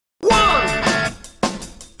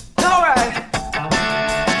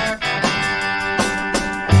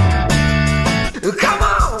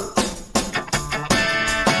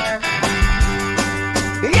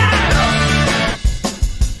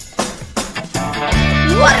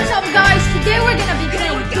What is up, guys? Today we're gonna be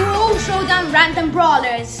playing Duo Showdown Random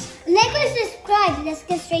Brawlers. Like and subscribe. Let's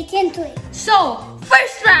get straight into it. So,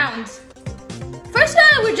 first round,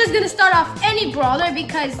 we're just gonna start off any brawler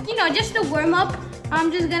because, you know, just to warm up.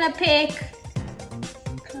 I'm just gonna pick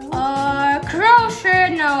Crow. Sure,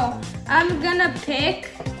 no. I'm gonna pick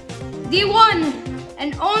the one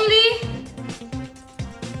and only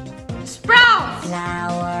Sprout.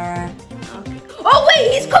 Flower. Okay. Oh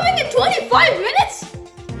wait, he's coming in 25 minutes?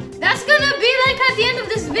 That's gonna be like at the end of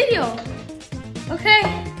this video. Okay.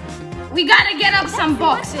 We gotta get up some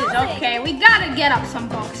boxes. Okay, we gotta get up some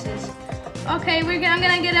boxes. Okay, I'm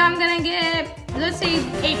gonna get let's say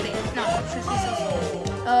 8-bit. No,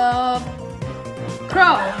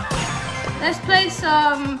 Crow. Let's play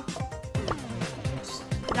some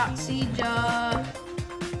not Siege,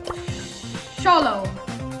 Solo.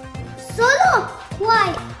 Solo?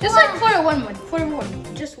 Why? Just like for one move.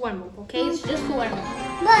 Just one move, okay? It's just one move.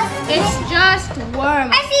 But It's just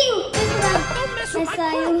worm. I see you.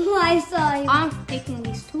 I saw you. I'm taking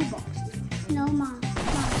these 2 boxes. No, Mom.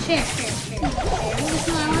 Share.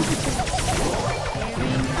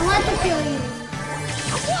 I want to kill you.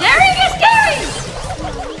 Sharing is caring!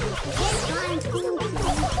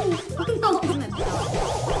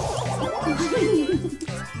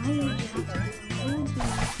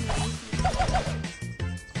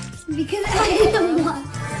 Because I am one.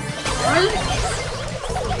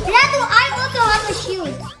 Radu, I also have a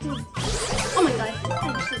shield. Oh my god.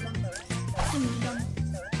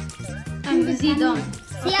 I'm busy dumb.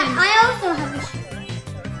 See, I also have a shield.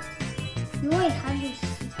 You already have this.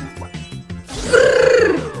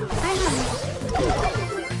 I have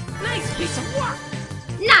Nice piece of work.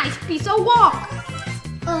 Nice piece of work.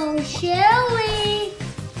 Oh, Shelly.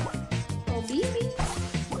 Oh, baby.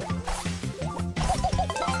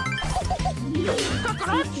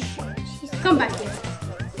 Come back here.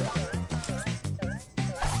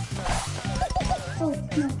 Oh,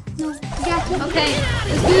 no. Jackie. Okay,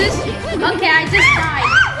 let's do this. Okay, I just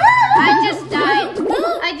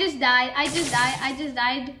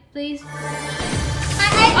died. Please.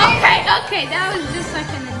 Okay, that was just like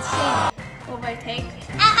an insane overtake.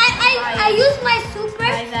 I use my super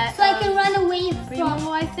that, so I can run away Primo, from.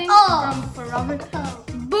 I think, Oh. for Robert. Oh.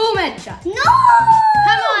 Boom headshot. No!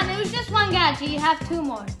 Come on, it was just one gadget. You have 2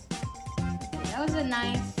 more. Okay, that was a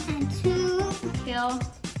nice And 2. kill.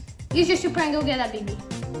 Use your super and go get that baby.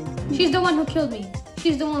 She's the one who killed me.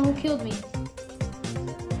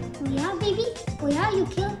 Oh yeah, baby? Oh yeah, you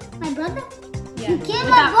killed my brother? Yeah. You killed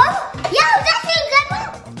my brother? Yeah, that's it, that one!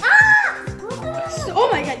 Ah! Oh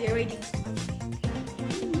my god, you're raging.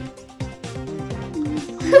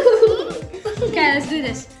 Okay, let's do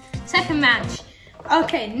this. Second match.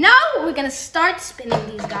 Okay, now we're gonna start spinning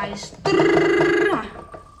these guys.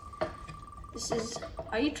 This is.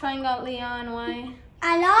 Are you trying out Leon? Why?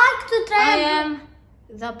 I like to try. I am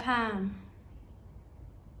the Pam.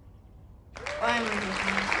 Why am I the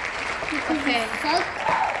Pam? Okay.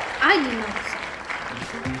 I do not.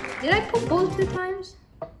 Did I put both 2 times?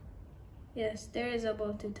 Yes, there is a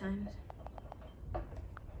both 2 times.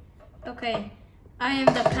 Okay. I am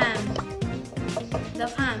the Pam. The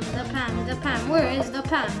Pam. Where is the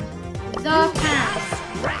Pam? The Pam.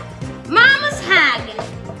 Mama's hag.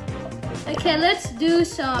 Okay, let's do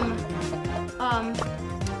some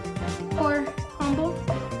core crumble.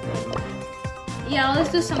 Yeah,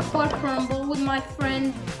 let's do some core crumble with my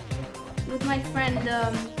friend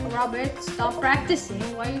Robert. Stop practicing.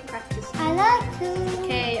 Why are you practicing? I like to.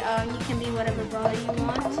 Okay, you can be whatever brawler you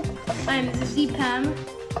want. I'm the Z-Pam.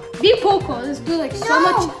 Be Poco. Let's do like so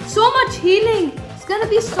much healing. It's gonna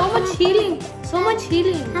be so much healing. How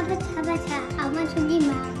about I want to be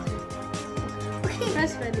mad.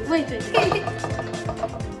 Press ready. Wait.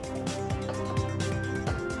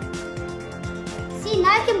 See,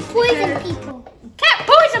 now I can poison people. Can't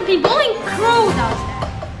poison people. Only Crow does that.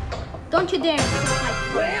 Don't you dare.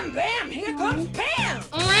 Bam, bam, here comes Pam.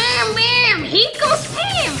 Bam, here comes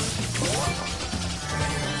Pam.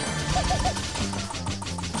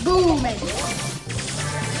 Boom it.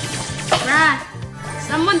 Right.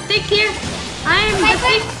 Someone thick here. I am the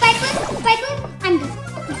thick.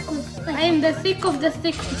 I am the thick of the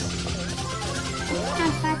thickest.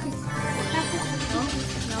 I'm fattest.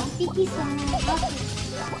 No. Tiki sauce. Oh my god.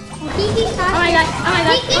 Tiki sauce. Oh my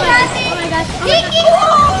god. Tiki.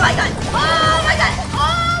 Oh my god.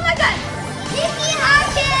 Tiki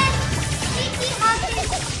Hawkins.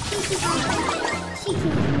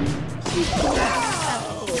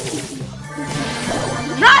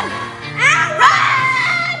 Run!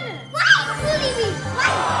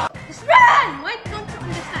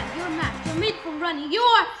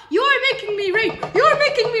 making me rage. You're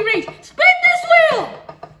making me rage. Spin this wheel.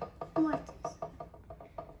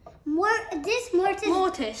 This Mortis.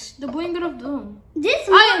 Mortis, the bringer of doom. This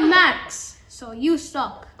I am Max, so you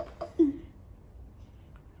suck.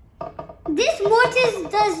 This Mortis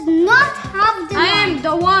does not have the. I am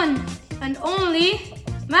the one and only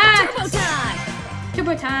Max. Turbo time!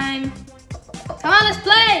 Turbo time. Come on, let's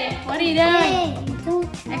play. What are you doing? Hey, don't.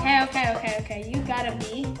 Okay. You gotta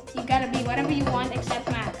be whatever you want except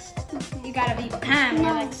Max. You gotta be Pam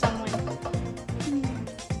or like someone.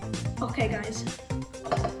 Okay, guys.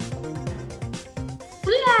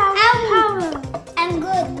 I'm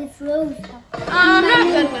good with Rose. I'm not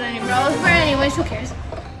good with any bros, but anyways, who cares?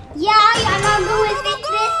 Yeah, I'm not good with it.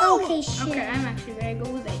 Okay, shit. Okay, I'm actually very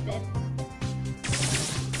good with 8-bit.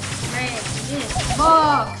 Great, this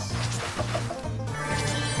box.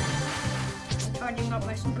 Charging up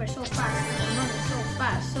my super so fast. I'm running so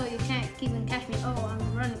fast, so you can't even catch me. Oh,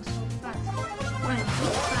 I'm running so fast. Running so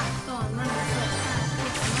fast. Oh, I'm running so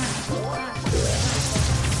fast. Oh, I'm running so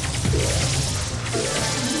fast.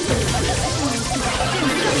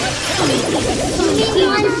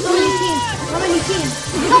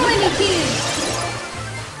 So many teams.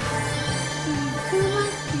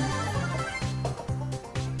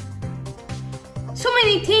 So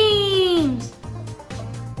many teams.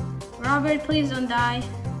 Robert, please don't die.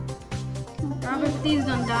 Robert, please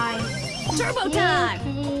don't die. Turbo time!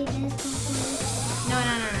 No.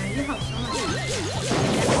 You have so much.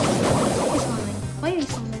 Why are you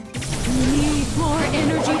so many? Need more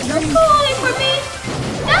energy You're drinks. calling for me.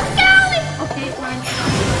 Stop calling. Okay, run.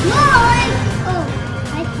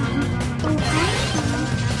 I can't.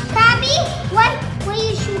 Krabby, why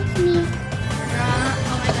you shoot me?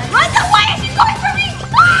 Oh my god. What the? Why is she going for me?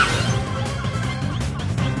 Ah!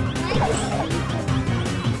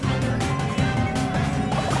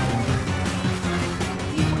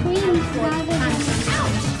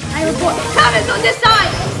 I report. Comments on this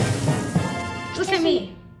side. Look at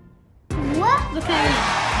me. What? Look at me.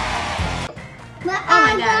 But Oh my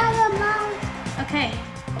I God. got a mouse.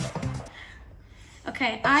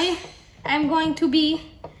 Okay, I am going to be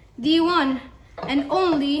the one and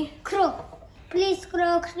only Crow. Please,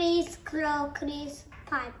 Crow, Chris,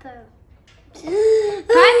 Piper.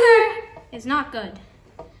 Piper is not good.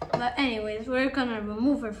 But anyways, we're gonna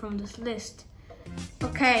remove her from this list.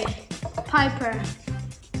 Okay, Piper.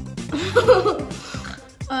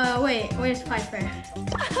 Wait, where's Piper?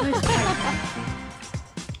 Where's Piper?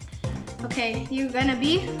 Okay, you're gonna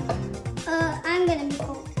be? I'm gonna be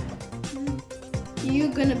Colt.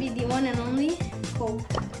 You're gonna be the one and only Colt.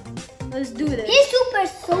 Let's do this. He's super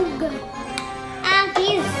so good. And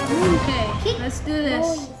he's Okay, let's do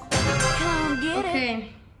this. Come get it.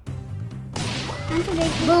 Okay, And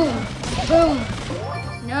today, boom, boom.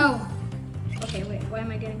 No. Okay, wait, why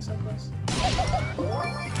am I getting so close?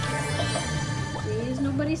 Please,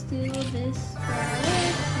 nobody steal this.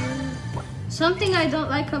 Something I don't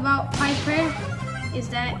like about Piper is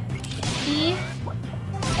that she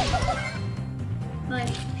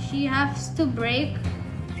has to break.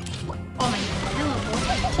 Oh my god, hello.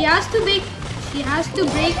 She has to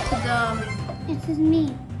break the this is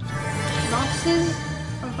me. boxes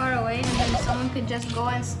from far away, and then someone could just go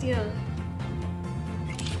and steal.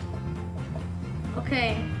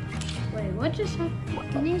 Okay. Wait, what just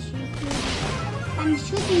happened? Can I shoot you? I'm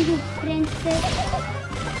shooting you, princess.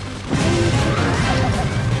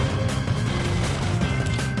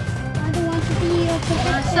 I don't want to be your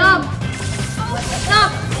protector. Stop!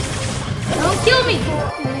 Stop! Don't kill me!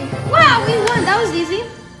 Wow, we won! That was easy.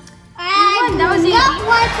 I won, that was do not easy.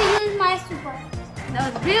 want to use my super. That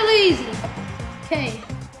was really easy. Okay,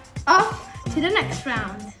 off to the next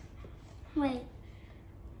round. Wait.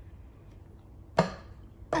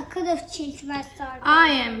 I could have changed my star. I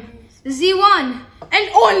am Z1 and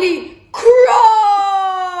only Crow!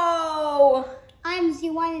 I'm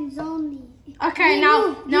Z1 and Zonly. Okay, You now,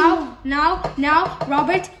 move.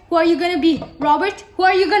 Robert, who are you gonna be? Robert, who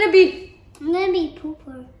are you gonna be? I'm gonna be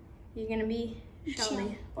Pooper. You're gonna be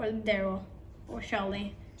Shelly or Daryl or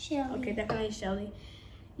Shelly. Shelly. Okay, definitely Shelly.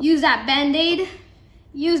 Use that band-aid.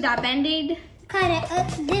 Use that band-aid. Cut it.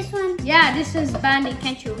 This one. Yeah, this is band-aid.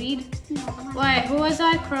 Can't you read? No. Wait, who was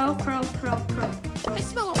I? Crow. I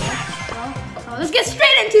smell a Crow. Let's get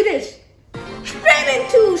straight into this. Straight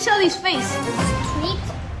into Shelly's face. Street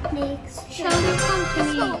makes. Shelly, come to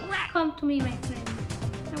me. Come to me, my friend.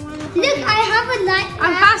 I wanna come Look, to you. I have a light.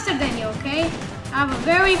 I'm faster than you, okay? I have a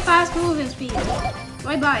very fast moving speed.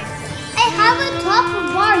 Bye-bye. I have a top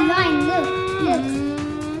bar line. Look.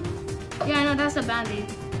 Yeah, I know that's a band-aid.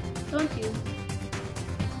 Don't you?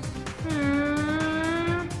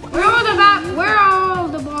 Where are all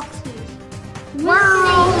the boxes?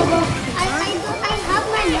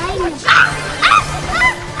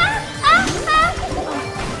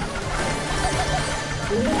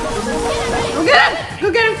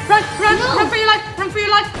 Run for your life, run for your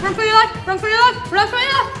life, run for your life, run for your life, run for your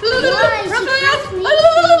life, run for your life.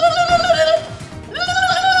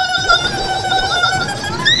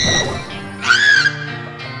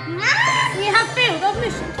 We have failed our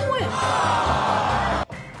mission to win.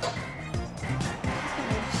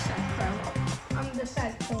 I'm the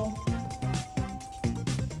sad pro.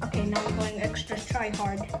 Okay, now I'm going extra try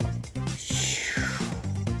hard.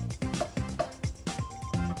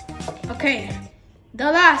 Okay,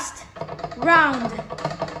 the last round.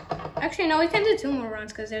 Actually, no, we can do 2 more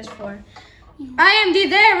rounds because there's 4. I am the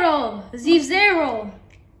Zero,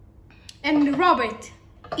 and Robert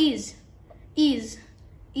is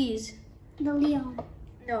The Leon.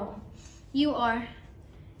 no. You are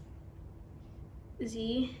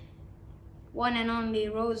the one and only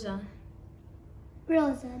Rosa.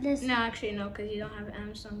 Rosa, this. No, actually no, because you don't have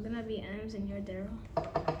M's, so I'm gonna be M's and you're Daryl.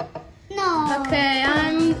 No. Okay,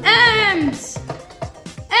 I'm M's.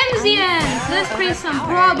 M's the M's. Let's play some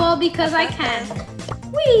Brawl because I can.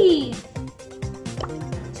 Whee!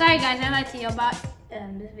 Sorry guys, I lied to you about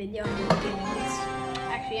this video in the beginning. It's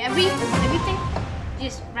actually everything.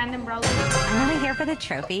 Just random Brawlers. I'm only here for the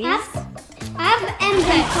trophies. I have M's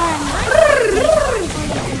and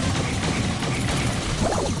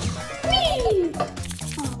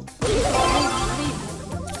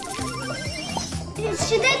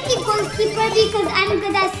Should I be goalkeeper because I'm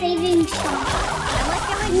good at saving shots?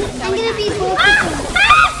 I'm gonna be goalkeeper.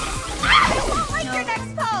 Like your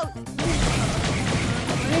next post.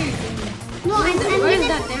 No, I'm Where's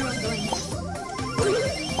gonna. that Daryl going?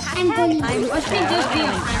 I'm bullying. Watch me just be a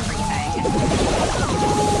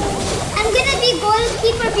I'm gonna be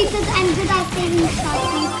goalkeeper because I'm good at saving shots.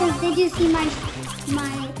 Because did you see my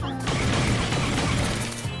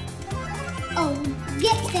Oh,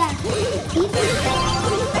 get that.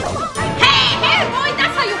 Hey, boy,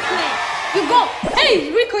 that's how you play. You go.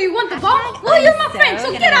 Hey, Rico, you want the ball? Well, you're my friend,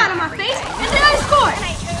 so get out of my face, and then I score.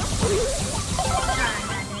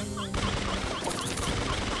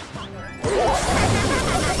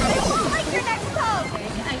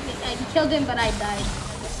 I killed him, but I died.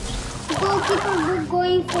 Goalkeeper, we're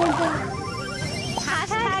going for the.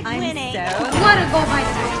 Hashtag winning. What a goal by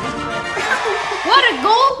What a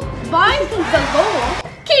goal by the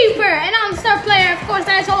goalkeeper. And I'm star player, of course,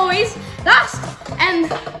 as always.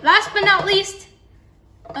 Last but not least.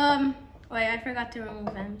 Wait, I forgot to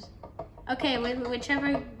remove M's. Okay,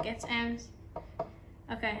 whichever gets M's.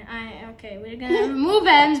 Okay, we're gonna remove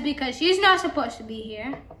M's because she's not supposed to be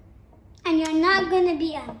here. And you're not gonna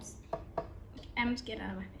be M's. M's, get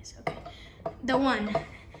out of my face. Okay, the one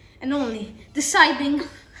and only deciding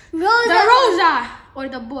Rosa. the Rosa or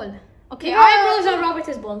the bull. Okay, I'm Rosa. Robert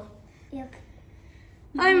is bull. Yep.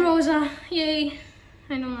 I'm Rosa. Yay!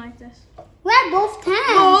 I don't like this. We're both 10.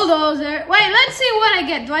 Bulldozer. Wait, let's see what I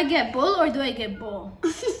get. Do I get bull or do I get bull? I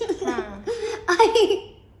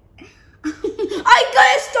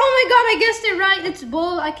guessed. Oh my god, I guessed it right. It's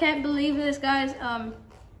bull. I can't believe this, guys.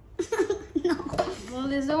 No.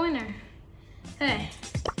 Bull is the winner. Hey,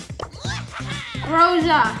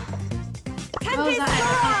 Rosa. Rosa at the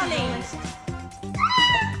top of the list.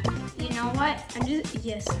 You know what?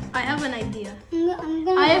 Yes, I have an idea.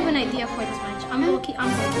 I have an idea for this match. I'm going.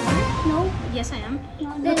 No. Yes, I am.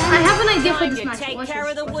 No, Look, I have an idea for this Time to match. take Watch care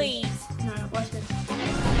this, of the watch weeds. this. No, watch this.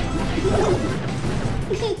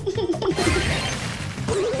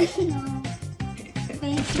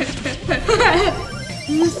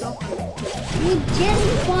 You so funny. We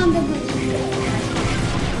just won the bridge.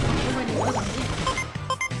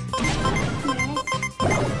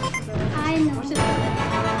 I know.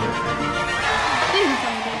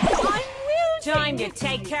 Time to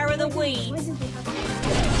take care of the weeds.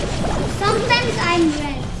 Sometimes I'm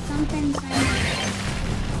red. Sometimes I'm red.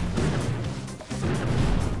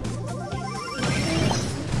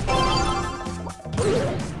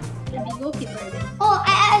 Oh, I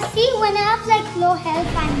see when I have like low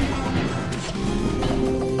health, I'm red.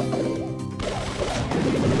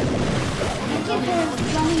 Thank you for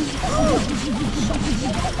running.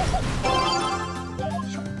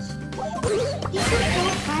 This is so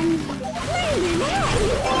fun.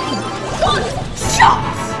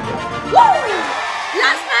 Shots! Woo!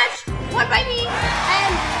 Last match, won by me,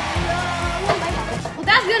 and well,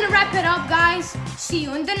 that's gonna wrap it up, guys. See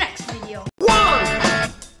you in the next video.